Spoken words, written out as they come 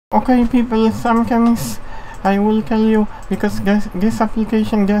Okay people, sometimes I will tell you because this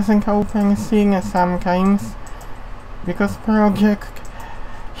application doesn't open scene sometimes because project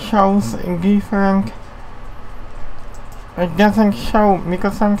shows different. It doesn't show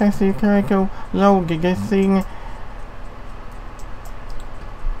because sometimes you try to load the scene,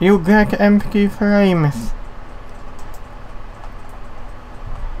 you get empty frames.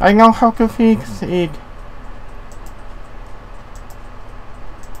 I know how to fix it.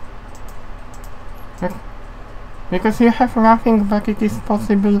 Because you have nothing, but it is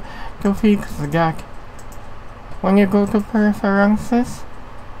possible to fix that. When you go to preferences,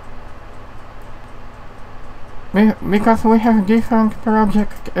 because we have different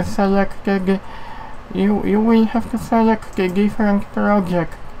projects selected, you will have to select a different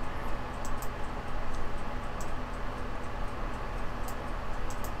project.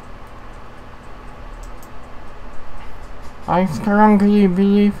 I strongly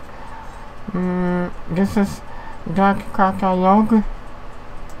believe this is that catalog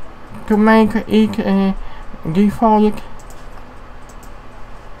to make it default.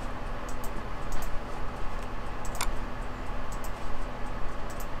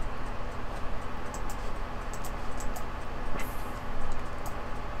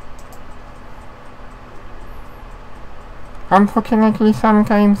 Unfortunately,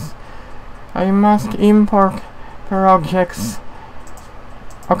 sometimes I must import projects.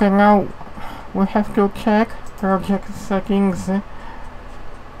 Okay, now we have to check project settings.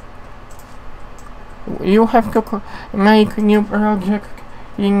 You have to make new project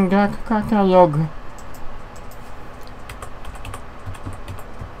in that catalog.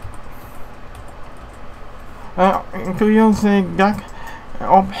 To use that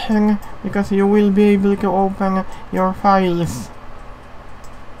option because you will be able to open your files.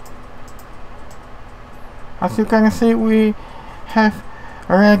 As you can see, we have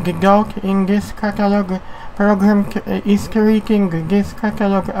red dot in this catalog. Program is treating this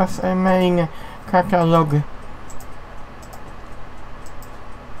catalog as a main catalog.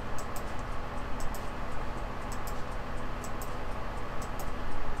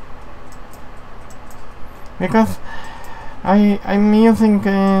 Because I'm using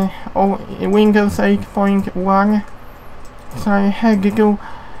Windows 8.1, so I had to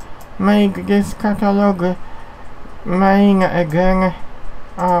make this catalog main again.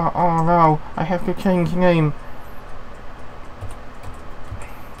 Oh no, I have to change name.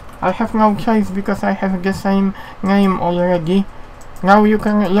 I have no choice because I have the same name already. Now you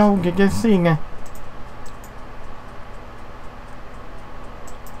can load the scene.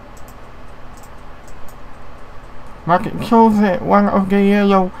 But choose one of the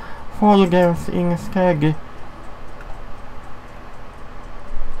yellow folders instead.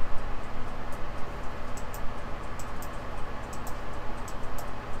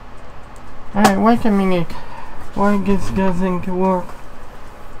 Wait a minute, why this doesn't work?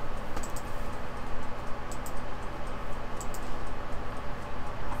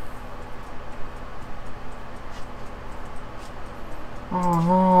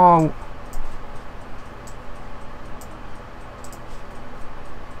 Oh no.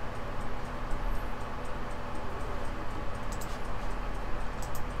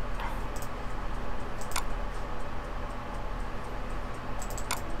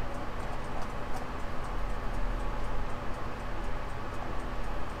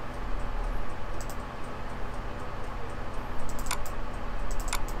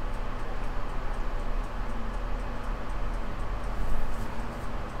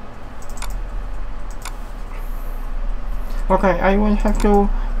 Okay, I will have to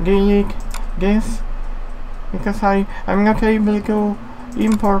delete this because I'm not able to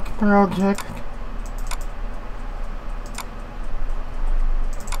import project.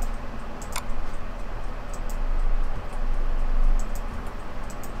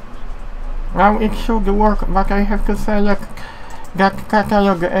 Now it should work, but I have to select that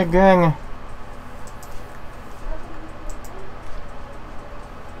catalog again.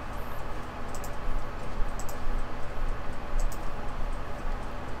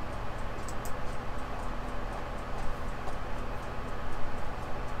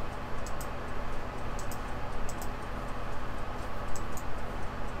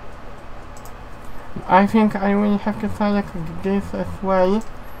 I think I will have to select this as well.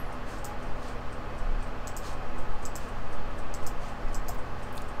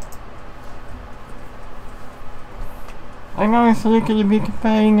 I know it's a little bit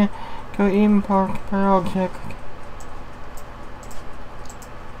pain to import project.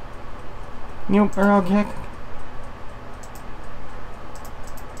 New project.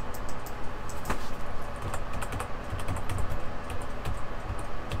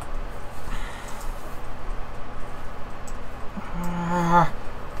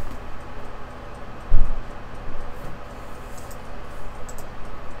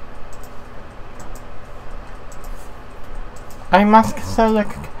 I must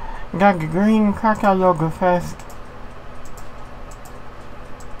select that green catalog first.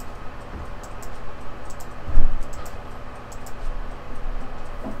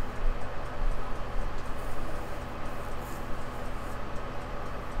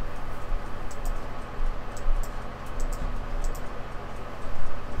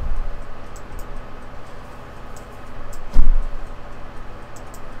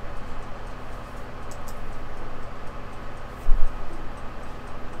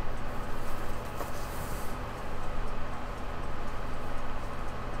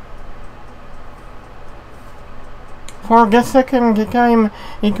 For the second time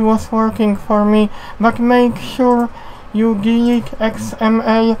it was working for me, but make sure you delete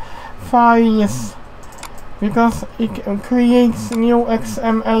XML files, because it creates new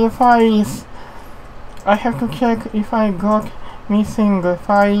XML files. I have to check if I got missing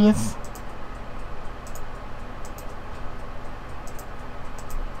files.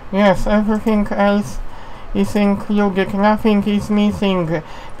 Yes, everything else is included, nothing is missing,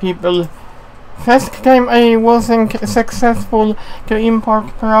 people. First time I wasn't successful to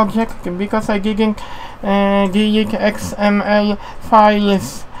import project because I didn't delete XML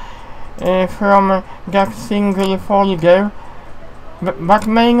files from that single folder, but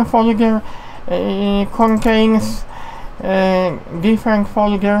main folder contains different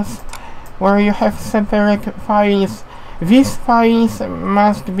folders where you have separate files. These files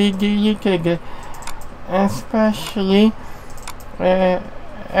must be deleted, especially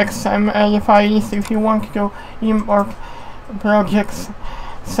XML files, if you want to import projects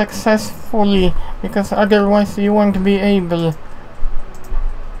successfully, because otherwise you won't be able.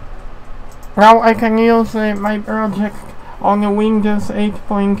 Now I can use my project on Windows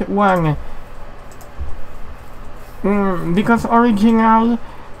 8.1 because originally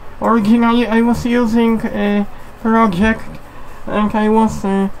I was using a project and I was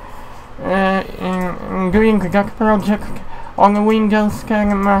doing that project on a Windows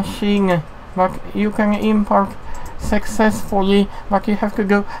 10 machine, but you can import successfully, but you have to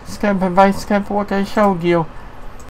go step by step what I showed you.